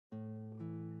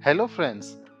Hello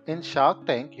friends, in Shark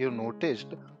Tank you noticed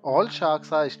all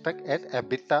sharks are stuck at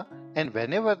EBITDA, and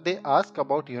whenever they ask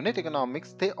about unit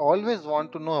economics they always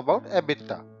want to know about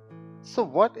EBITDA. So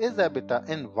what is EBITDA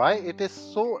and why it is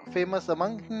so famous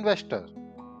among investors?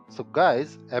 So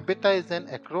guys, EBITDA is an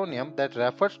acronym that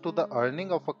refers to the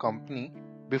earning of a company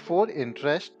before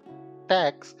interest,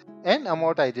 tax and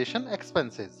amortization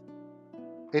expenses.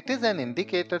 It is an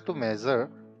indicator to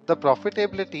measure the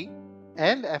profitability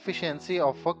and efficiency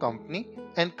of a company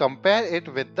and compare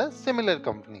it with the similar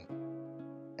company.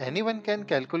 Anyone can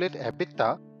calculate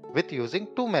EBITDA with using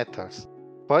two methods.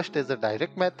 First is the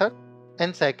direct method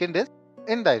and second is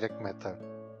indirect method.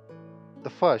 The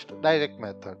first, direct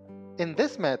method. In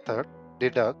this method,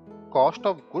 deduct cost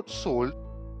of goods sold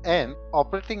and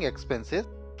operating expenses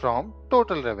from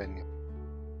total revenue.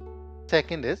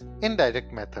 Second is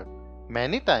indirect method.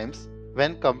 Many times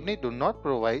when company do not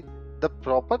provide the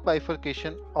proper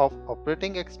bifurcation of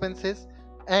operating expenses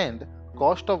and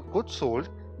cost of goods sold,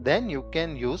 then you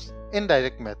can use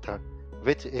indirect method,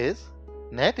 which is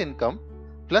net income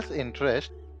plus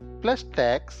interest plus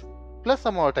tax plus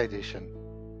amortization.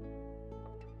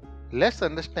 Let's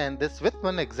understand this with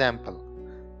one example.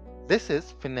 This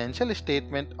is financial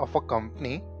statement of a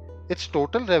company. Its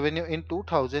total revenue in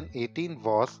 2018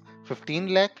 was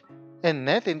 15 lakh and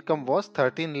net income was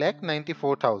 13 lakh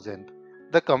 94,000.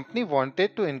 The company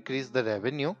wanted to increase the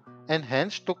revenue and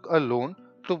hence took a loan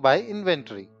to buy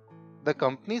inventory. The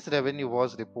company's revenue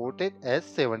was reported as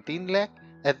 17 lakh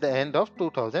at the end of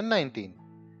 2019.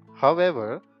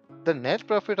 However, the net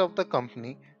profit of the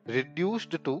company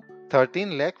reduced to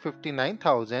 13 lakh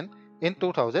 59,000 in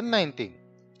 2019.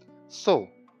 So,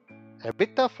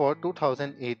 EBITDA for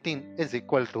 2018 is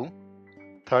equal to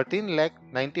 13 lakh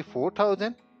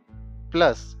 94,000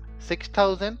 plus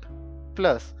 6,000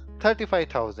 plus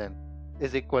 35,000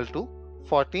 is equal to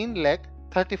 14 lakh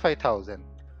 35,000,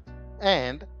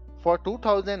 and for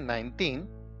 2019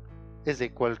 is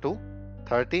equal to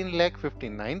 13 lakh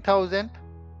 59,000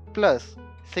 plus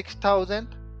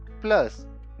 6,000 plus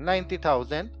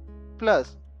 90,000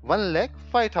 plus 1 lakh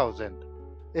 5,000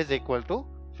 is equal to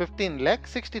 15 lakh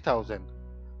 60,000.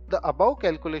 The above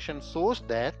calculation shows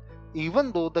that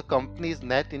even though the company's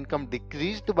net income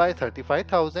decreased by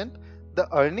 35,000, the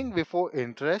earning before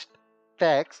interest,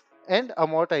 tax and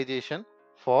amortization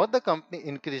for the company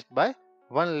increased by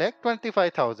 1 lakh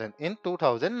 25,000 in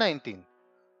 2019.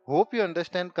 Hope you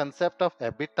understand concept of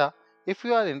EBITDA. If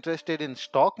you are interested in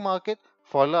stock market,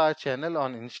 follow our channel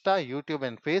on Insta, YouTube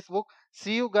and Facebook.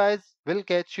 See you guys. We'll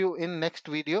catch you in next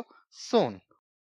video soon.